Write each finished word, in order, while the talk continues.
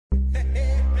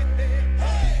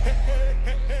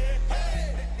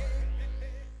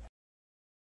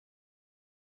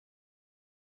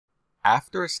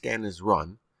After a scan is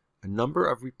run, a number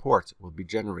of reports will be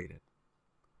generated.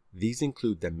 These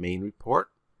include the main report,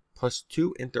 plus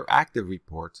 2 interactive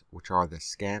reports, which are the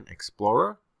Scan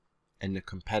Explorer and the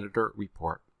Competitor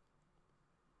Report.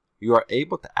 You are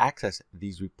able to access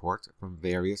these reports from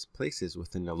various places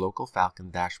within the Local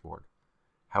Falcon dashboard.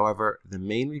 However, the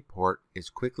main report is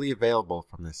quickly available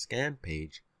from the scan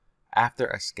page after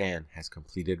a scan has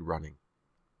completed running.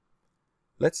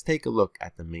 Let's take a look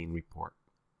at the main report.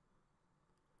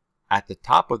 At the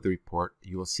top of the report,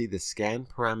 you will see the scan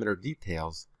parameter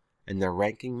details and the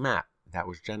ranking map that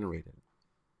was generated.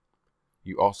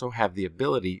 You also have the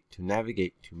ability to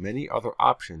navigate to many other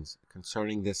options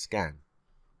concerning this scan.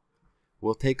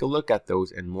 We'll take a look at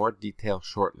those in more detail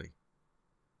shortly.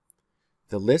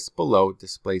 The list below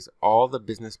displays all the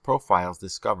business profiles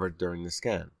discovered during the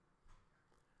scan.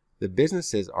 The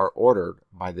businesses are ordered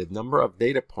by the number of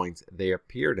data points they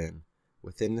appeared in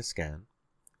within the scan,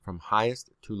 from highest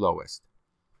to lowest.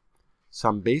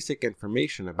 Some basic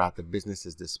information about the business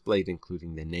is displayed,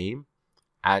 including the name,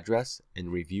 address,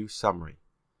 and review summary.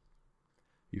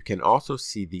 You can also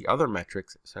see the other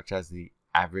metrics such as the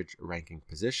average ranking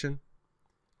position,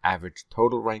 average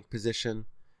total rank position,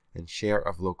 and share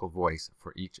of local voice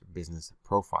for each business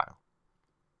profile.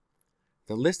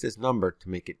 The list is numbered to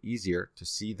make it easier to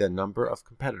see the number of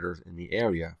competitors in the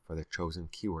area for the chosen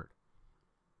keyword.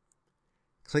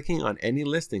 Clicking on any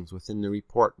listings within the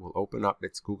report will open up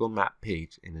its Google Map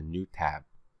page in a new tab.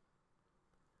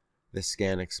 The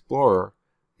Scan Explorer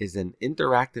is an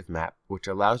interactive map which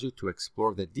allows you to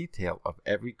explore the detail of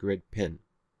every grid pin.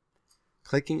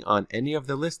 Clicking on any of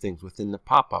the listings within the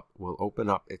pop-up will open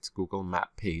up its Google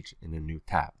Map page in a new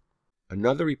tab.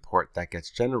 Another report that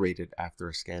gets generated after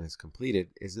a scan is completed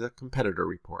is the Competitor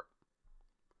Report.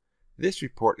 This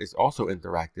report is also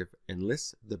interactive and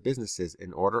lists the businesses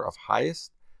in order of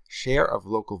highest share of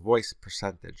local voice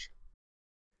percentage.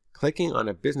 Clicking on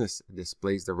a business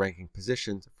displays the ranking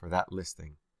positions for that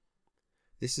listing.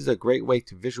 This is a great way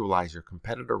to visualize your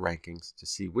competitor rankings to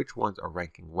see which ones are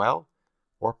ranking well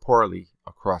or poorly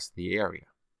across the area.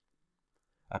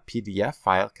 A PDF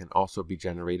file can also be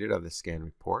generated of the scan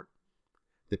report.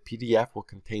 The PDF will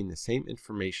contain the same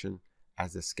information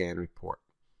as the scan report.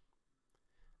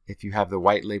 If you have the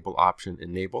white label option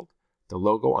enabled, the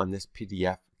logo on this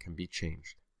PDF can be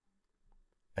changed.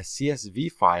 A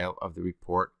CSV file of the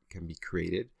report can be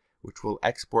created, which will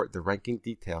export the ranking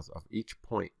details of each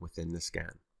point within the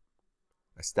scan.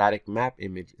 A static map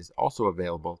image is also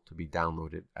available to be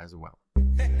downloaded as well.